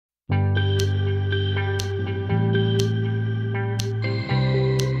And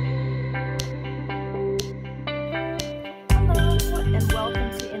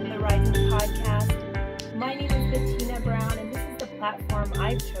welcome to In the Rising podcast. My name is Bettina Brown, and this is the platform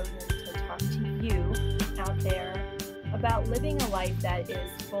I've chosen to talk to you out there about living a life that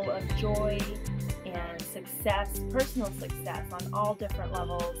is full of joy and success, personal success on all different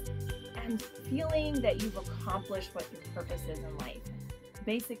levels, and feeling that you've accomplished what your purpose is in life.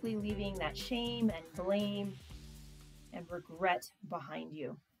 Basically leaving that shame and blame and regret behind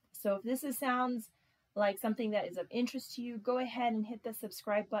you. So if this sounds like something that is of interest to you, go ahead and hit the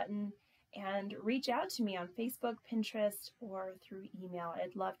subscribe button and reach out to me on Facebook, Pinterest, or through email.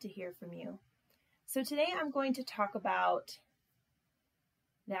 I'd love to hear from you. So today I'm going to talk about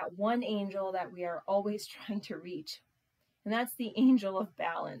that one angel that we are always trying to reach, and that's the angel of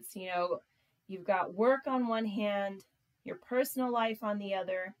balance. You know, you've got work on one hand, your personal life on the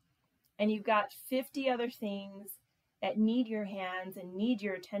other, and you've got 50 other things that need your hands and need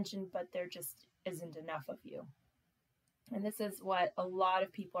your attention, but there just isn't enough of you. And this is what a lot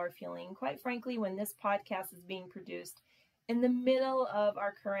of people are feeling, quite frankly, when this podcast is being produced in the middle of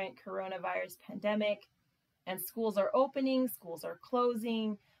our current coronavirus pandemic, and schools are opening, schools are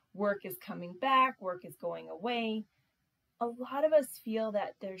closing, work is coming back, work is going away. A lot of us feel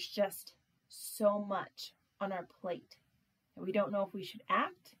that there's just so much on our plate, and we don't know if we should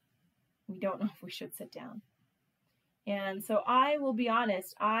act. We don't know if we should sit down. And so I will be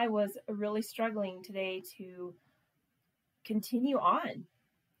honest, I was really struggling today to continue on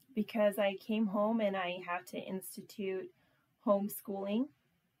because I came home and I have to institute homeschooling.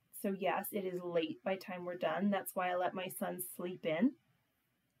 So yes, it is late by the time we're done. That's why I let my son sleep in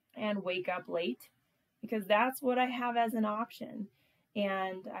and wake up late, because that's what I have as an option.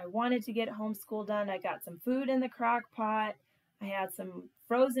 And I wanted to get homeschool done. I got some food in the crock pot. I had some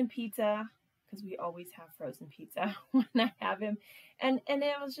frozen pizza, because we always have frozen pizza when I have him. And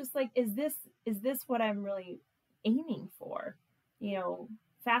it was just like, is this what I'm really aiming for? You know,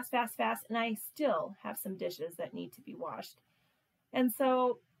 fast. And I still have some dishes that need to be washed. And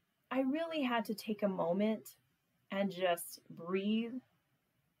so I really had to take a moment and just breathe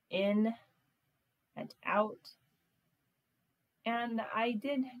in and out. And I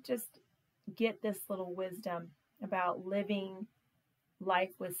did just get this little wisdom about living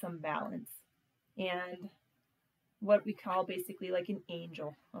life with some balance, and what we call basically like an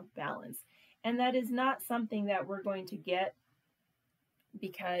angel of balance. And that is not something that we're going to get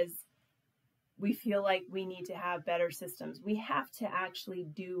because we feel like we need to have better systems. We have to actually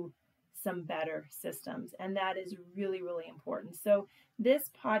do some better systems, and that is really, really important. So this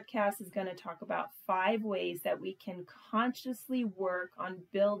podcast is going to talk about 5 ways that we can consciously work on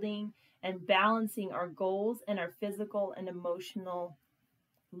building and balancing our goals and our physical and emotional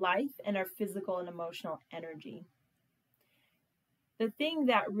life and our physical and emotional energy. The thing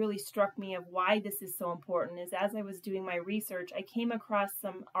that really struck me of why this is so important is, as I was doing my research, I came across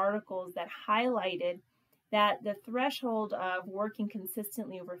some articles that highlighted that the threshold of working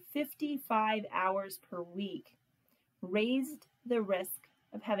consistently over 55 hours per week raised the risk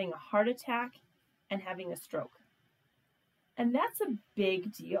of having a heart attack and having a stroke. And that's a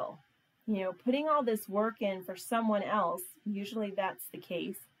big deal. You know, putting all this work in for someone else, usually that's the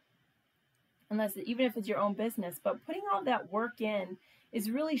case, unless even if it's your own business, but putting all that work in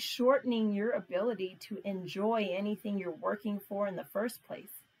is really shortening your ability to enjoy anything you're working for in the first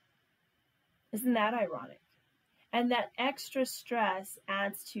place. Isn't that ironic? And that extra stress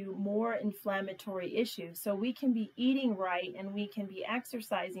adds to more inflammatory issues. So we can be eating right and we can be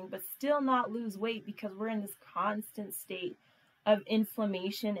exercising, but still not lose weight because we're in this constant state of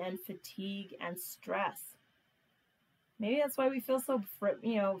inflammation and fatigue and stress. Maybe that's why we feel so,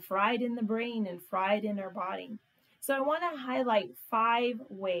 fried in the brain and fried in our body. So I want to highlight 5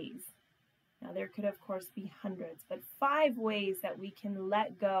 ways. Now there could of course be hundreds, but 5 ways that we can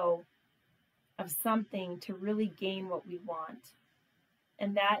let go of something to really gain what we want.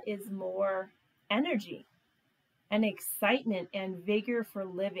 And that is more energy and excitement and vigor for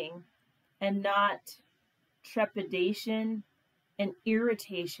living, and not trepidation and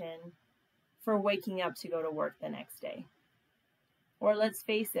irritation for waking up to go to work the next day. Or let's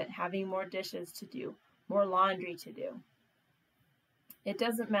face it, having more dishes to do, more laundry to do. It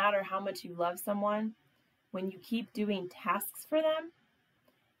doesn't matter how much you love someone. When you keep doing tasks for them,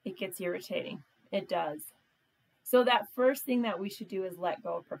 it gets irritating. It does. So that first thing that we should do is let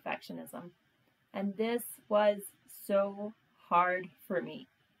go of perfectionism. And this was so hard for me.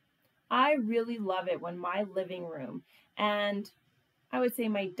 I really love it when my living room, and I would say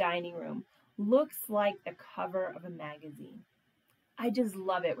my dining room, looks like the cover of a magazine. I just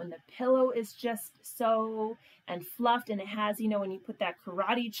love it when the pillow is just so and fluffed, and it has, when you put that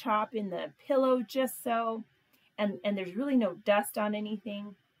karate chop in the pillow just so, and there's really no dust on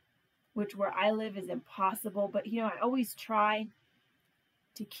anything, which where I live is impossible. But, I always try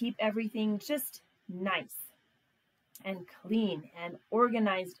to keep everything just nice and clean and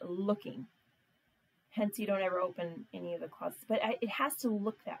organized looking. Hence, you don't ever open any of the closets, but it has to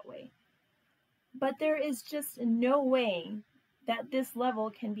look that way. But there is just no way that this level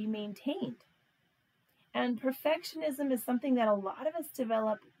can be maintained. And perfectionism is something that a lot of us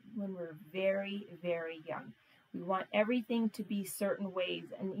develop when we're very, very young. We want everything to be certain ways.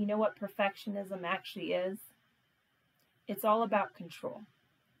 And you know what perfectionism actually is? It's all about control.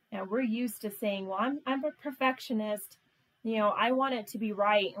 Now, we're used to saying, well, I'm a perfectionist. I want it to be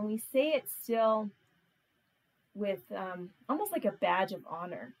right. And we say it still with almost like a badge of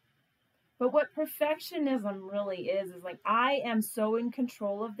honor. But what perfectionism really is like, I am so in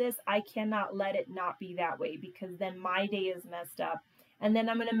control of this, I cannot let it not be that way, because then my day is messed up. And then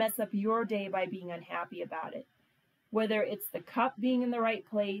I'm going to mess up your day by being unhappy about it. Whether it's the cup being in the right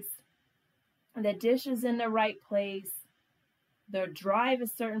place, the dishes in the right place, the drive a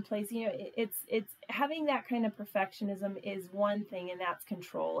certain place, it's having that kind of perfectionism is one thing, and that's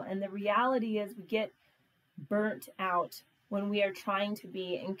control. And the reality is we get burnt out when we are trying to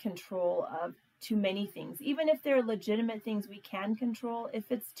be in control of too many things. Even if they're legitimate things we can control, if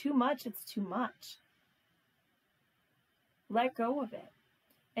it's too much, it's too much. Let go of it.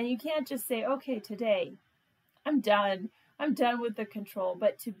 And you can't just say, okay, today, I'm done with the control.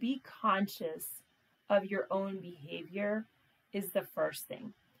 But to be conscious of your own behavior is the first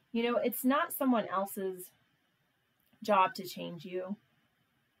thing. It's not someone else's job to change you.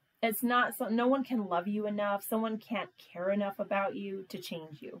 It's not, no one can love you enough. Someone can't care enough about you to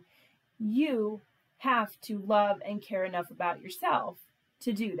change you. You have to love and care enough about yourself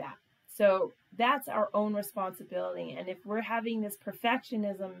to do that. So that's our own responsibility. And if we're having this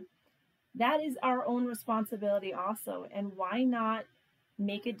perfectionism, that is our own responsibility also. And why not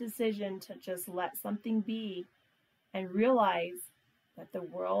make a decision to just let something be and realize that the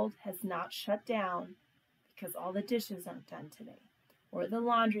world has not shut down because all the dishes aren't done today, or the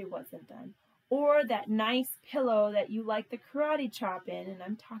laundry wasn't done, or that nice pillow that you like the karate chop in, and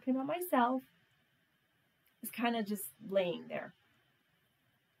I'm talking about myself, is kind of just laying there.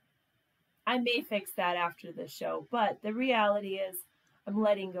 I may fix that after the show, but the reality is I'm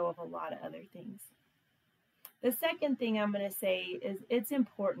letting go of a lot of other things. The second thing I'm going to say is it's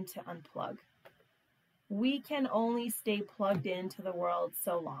important to unplug. We can only stay plugged into the world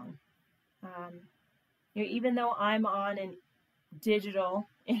so long. Even though I'm on an digital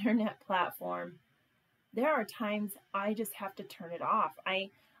internet platform, there are times I just have to turn it off.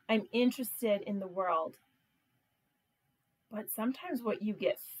 I'm interested in the world. But sometimes what you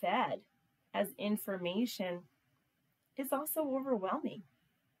get fed as information is also overwhelming.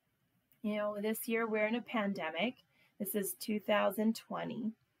 This year we're in a pandemic. This is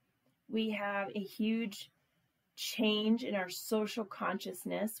 2020. We have a huge change in our social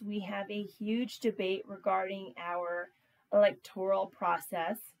consciousness. We have a huge debate regarding our electoral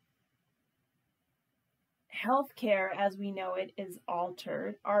process. Healthcare as we know it is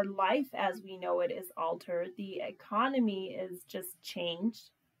altered. Our life as we know it is altered. The economy is just changed.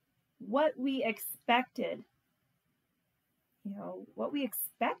 What we expected,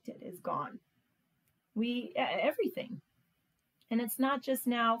 is gone. Everything. And it's not just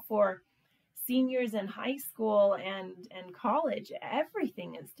now for seniors in high school and college.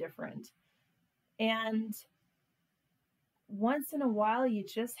 Everything is different. And once in a while, you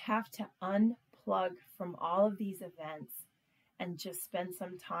just have to unplug from all of these events and just spend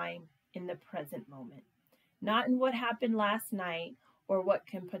some time in the present moment. Not in what happened last night or what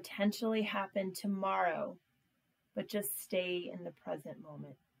can potentially happen tomorrow, but just stay in the present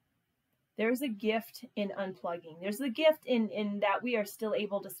moment. There's a gift in unplugging. There's a gift in that we are still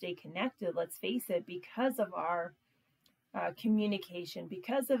able to stay connected, let's face it, because of our communication,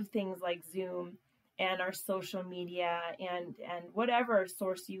 because of things like Zoom and our social media and whatever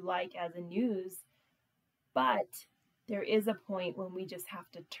source you like as a news. But there is a point when we just have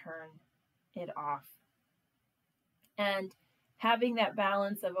to turn it off. And having that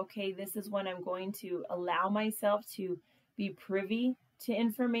balance of, okay, this is when I'm going to allow myself to be privy to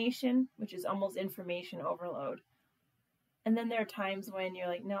information, which is almost information overload. And then there are times when you're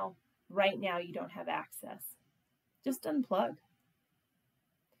like, no, right now you don't have access. Just unplug.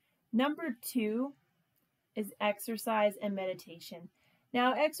 Number 2 is exercise and meditation.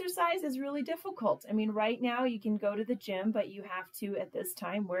 Now, exercise is really difficult. I mean, right now you can go to the gym, but you have to, at this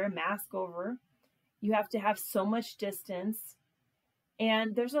time, wear a mask over. You have to have so much distance.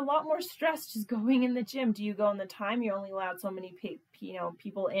 And there's a lot more stress just going in the gym. Do you go in the time? You're only allowed so many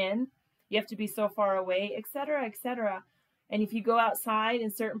people in. You have to be so far away, etc., etc. And if you go outside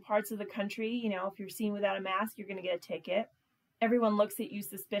in certain parts of the country, if you're seen without a mask, you're going to get a ticket. Everyone looks at you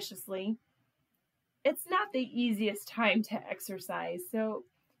suspiciously. It's not the easiest time to exercise. So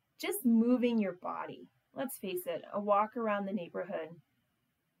just moving your body. Let's face it, a walk around the neighborhood,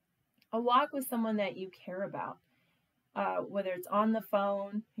 a walk with someone that you care about, whether it's on the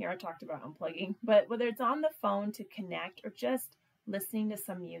phone, here I talked about unplugging, but whether it's on the phone to connect or just listening to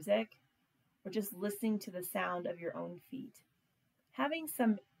some music or just listening to the sound of your own feet. Having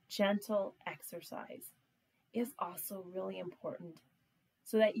some gentle exercise is also really important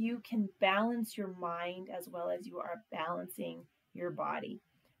so that you can balance your mind as well as you are balancing your body.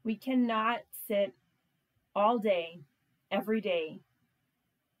 We cannot sit all day, every day,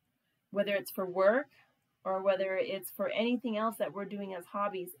 whether it's for work or whether it's for anything else that we're doing as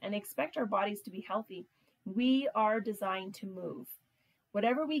hobbies, and expect our bodies to be healthy. We are designed to move.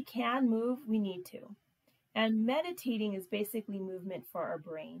 Whatever we can move, we need to. And meditating is basically movement for our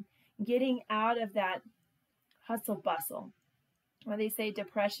brain, getting out of that hustle bustle. Where they say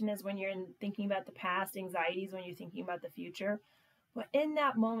depression is when you're thinking about the past, anxiety is when you're thinking about the future. But in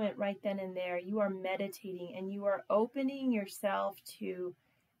that moment, right then and there, you are meditating and you are opening yourself to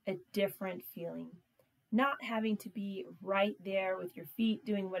a different feeling. Not having to be right there with your feet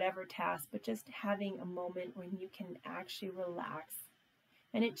doing whatever task, but just having a moment when you can actually relax.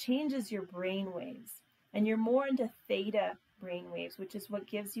 And it changes your brain waves. And you're more into theta brain waves, which is what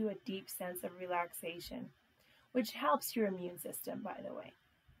gives you a deep sense of relaxation, which helps your immune system, by the way,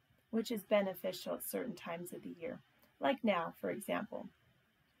 which is beneficial at certain times of the year. Like now, for example.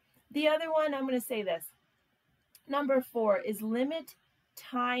 The other one, I'm going to say this. Number 4 is limit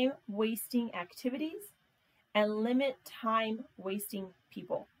time-wasting activities and limit time-wasting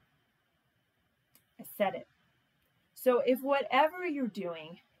people. I said it. So if whatever you're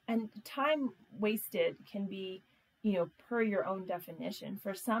doing, and time wasted can be, per your own definition.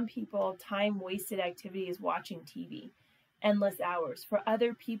 For some people, time-wasted activity is watching TV, endless hours. For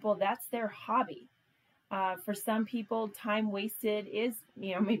other people, that's their hobby. For some people, time wasted is,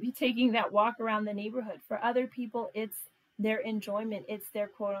 maybe taking that walk around the neighborhood. For other people, it's their enjoyment. It's their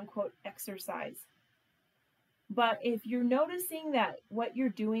quote-unquote exercise. But if you're noticing that what you're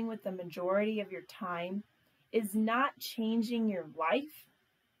doing with the majority of your time is not changing your life,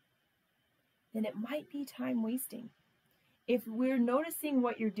 then it might be time wasting. If we're noticing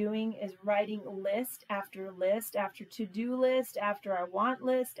what you're doing is writing list after to-do list, after I want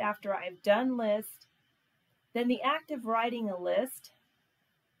list, after I've done list, then the act of writing a list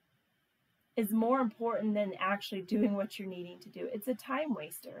is more important than actually doing what you're needing to do. It's a time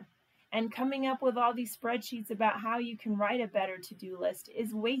waster. And coming up with all these spreadsheets about how you can write a better to-do list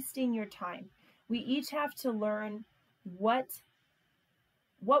is wasting your time. We each have to learn what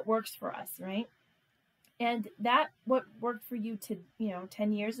works for us, right? And that what worked for you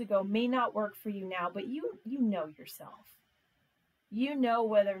 10 years ago may not work for you now, but you know yourself. You know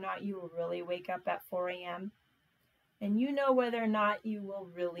whether or not you will really wake up at 4 a.m. And you know whether or not you will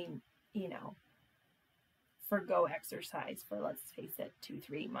really, forgo exercise for, let's face it,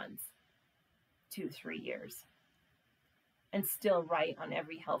 2-3 months, 2-3 years, and still write on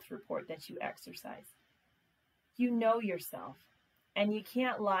every health report that you exercise. You know yourself, and you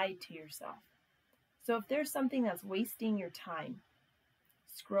can't lie to yourself. So if there's something that's wasting your time,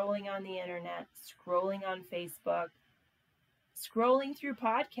 scrolling on the internet, scrolling on Facebook, scrolling through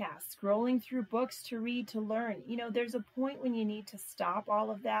podcasts, scrolling through books to read, to learn, there's a point when you need to stop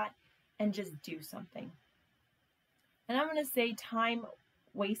all of that and just do something. And I'm going to say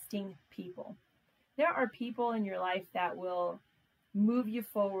time-wasting people. There are people in your life that will move you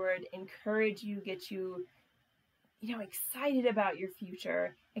forward, encourage you, get you, excited about your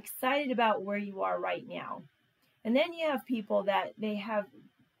future, excited about where you are right now. And then you have people that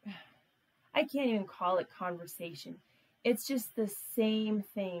I can't even call it conversation. It's just the same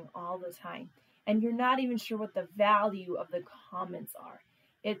thing all the time. And you're not even sure what the value of the comments are.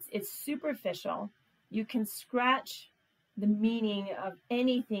 It's superficial. You can scratch the meaning of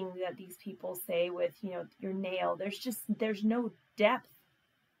anything that these people say with, your nail. There's no depth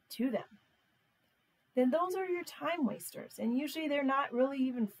to them. Then those are your time wasters. And usually they're not really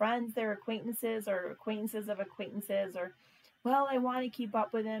even friends. They're acquaintances or acquaintances of acquaintances, or, well, I want to keep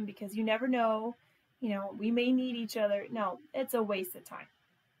up with them because you never know, we may need each other. No, it's a waste of time.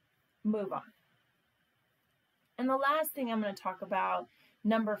 Move on. And the last thing I'm going to talk about,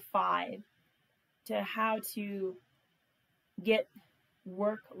 number 5, to how to get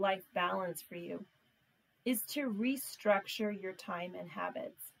work-life balance for you, is to restructure your time and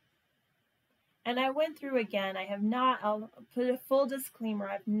habits. And I went through again, I'll put a full disclaimer,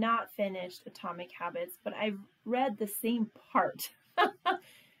 I've not finished Atomic Habits, but I've read the same part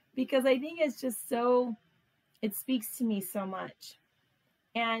because I think it's just so, it speaks to me so much.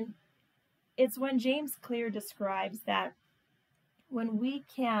 And it's when James Clear describes that when we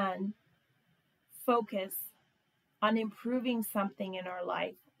can focus on improving something in our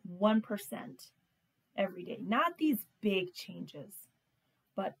life 1% every day, not these big changes,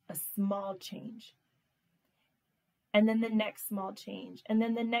 but a small change, and then the next small change, and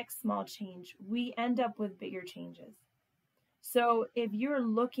then the next small change, we end up with bigger changes. So if you're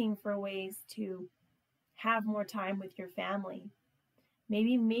looking for ways to have more time with your family,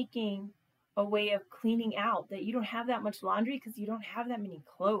 maybe making a way of cleaning out that you don't have that much laundry because you don't have that many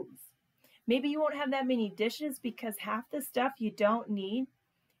clothes. Maybe you won't have that many dishes because half the stuff you don't need,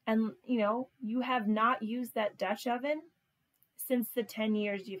 and you have not used that Dutch oven since the 10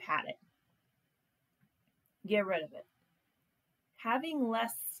 years you've had it. Get rid of it. Having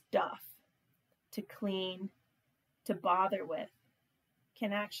less stuff to clean, to bother with,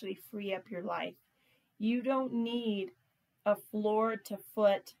 can actually free up your life. You don't need a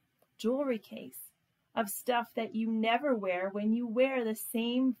floor-to-foot jewelry case of stuff that you never wear when you wear the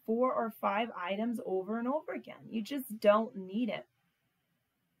same 4 or 5 items over and over again. You just don't need it.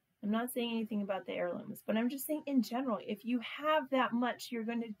 I'm not saying anything about the heirlooms, but I'm just saying in general, if you have that much, you're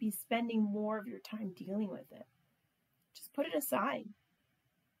going to be spending more of your time dealing with it. Just put it aside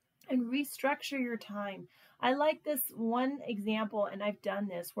and restructure your time. I like this one example, and I've done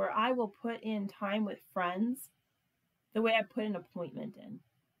this, where I will put in time with friends the way I put an appointment in.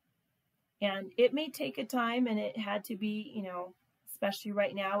 And it may take a time, and it had to be, especially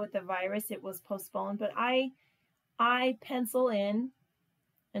right now with the virus, it was postponed, but I pencil in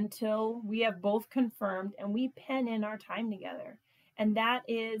until we have both confirmed, and we pen in our time together. And that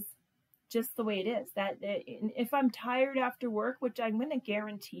is just the way it is. That if I'm tired after work, which I'm going to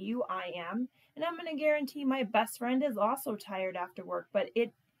guarantee you I am, and I'm going to guarantee my best friend is also tired after work, but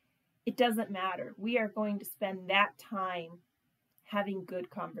it doesn't matter. We are going to spend that time having good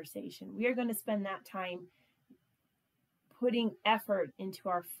conversation. We are going to spend that time putting effort into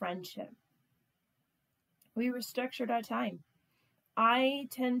our friendship. We restructured our time. I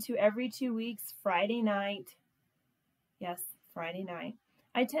tend to every 2 weeks, Friday night,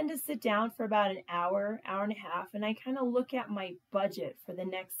 I tend to sit down for about an hour and a half, and I kind of look at my budget for the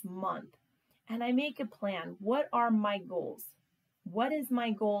next month, and I make a plan. What are my goals? What is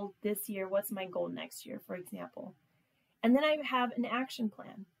my goal this year? What's my goal next year, for example? And then I have an action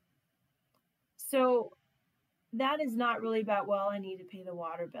plan. So that is not really about, I need to pay the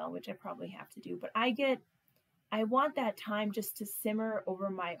water bill, which I probably have to do, but I want that time just to simmer over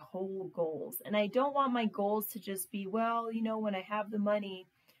my whole goals. And I don't want my goals to just be, when I have the money,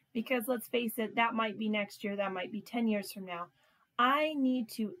 because let's face it, that might be next year, that might be 10 years from now. I need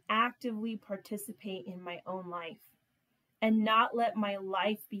to actively participate in my own life and not let my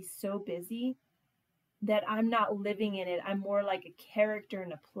life be so busy that I'm not living in it. I'm more like a character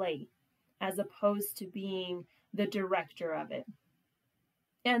in a play as opposed to being the director of it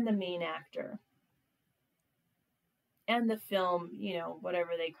and the main actor. And the film,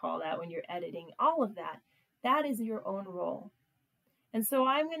 whatever they call that when you're editing, all of that, that is your own role. And so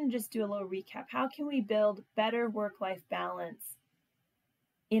I'm going to just do a little recap. How can we build better work-life balance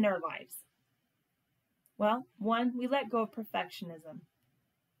in our lives? Well, 1, we let go of perfectionism.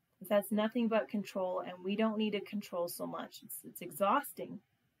 That's nothing but control, and we don't need to control so much. It's exhausting.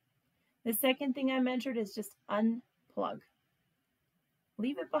 The second thing I mentioned is just unplug.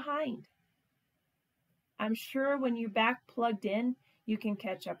 Leave it behind. I'm sure when you're back plugged in, you can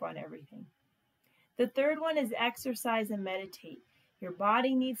catch up on everything. The third one is exercise and meditate. Your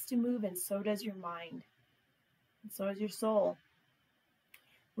body needs to move, and so does your mind. And so does your soul.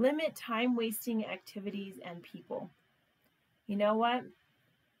 Limit time-wasting activities and people. You know what?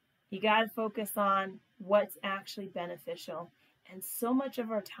 You got to focus on what's actually beneficial. And so much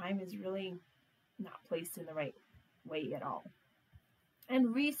of our time is really not placed in the right way at all.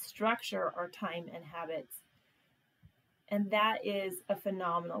 And restructure our time and habits. And that is a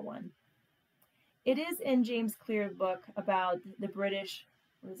phenomenal one. It is in James Clear's book about the British,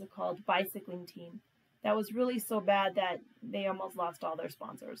 bicycling team. That was really so bad that they almost lost all their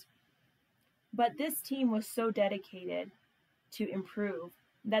sponsors. But this team was so dedicated to improve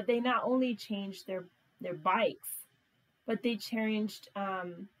that they not only changed their bikes, but they changed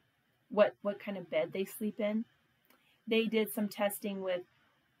what kind of bed they sleep in. They did some testing with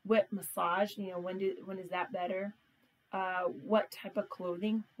what massage, when is that better? What type of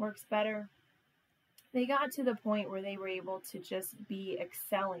clothing works better? They got to the point where they were able to just be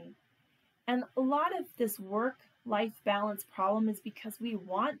excelling. And a lot of this work-life balance problem is because we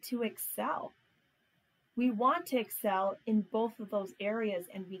want to excel. We want to excel in both of those areas,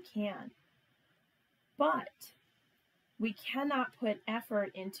 and we can. But we cannot put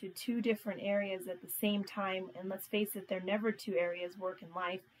effort into two different areas at the same time. And let's face it, they're never two areas, work and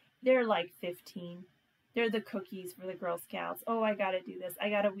life. They're like 15. They're the cookies for the Girl Scouts. Oh, I got to do this. I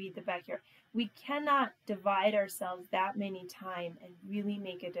got to weed the backyard. We cannot divide ourselves that many times and really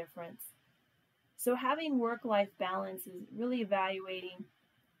make a difference. So having work-life balance is really evaluating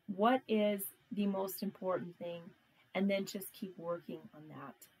what is the most important thing, and then just keep working on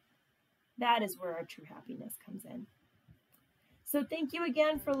that. That is where our true happiness comes in. So thank you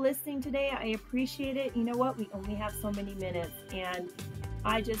again for listening today. I appreciate it. You know what? We only have so many minutes, and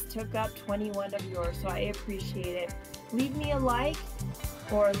I just took up 21 of yours, so I appreciate it. Leave me a like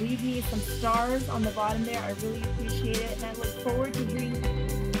or leave me some stars on the bottom there. I really appreciate it, and I look forward to hearing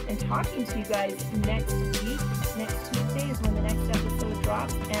and talking to you guys next week. Next Tuesday is when the next episode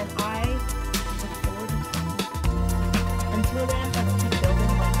drops.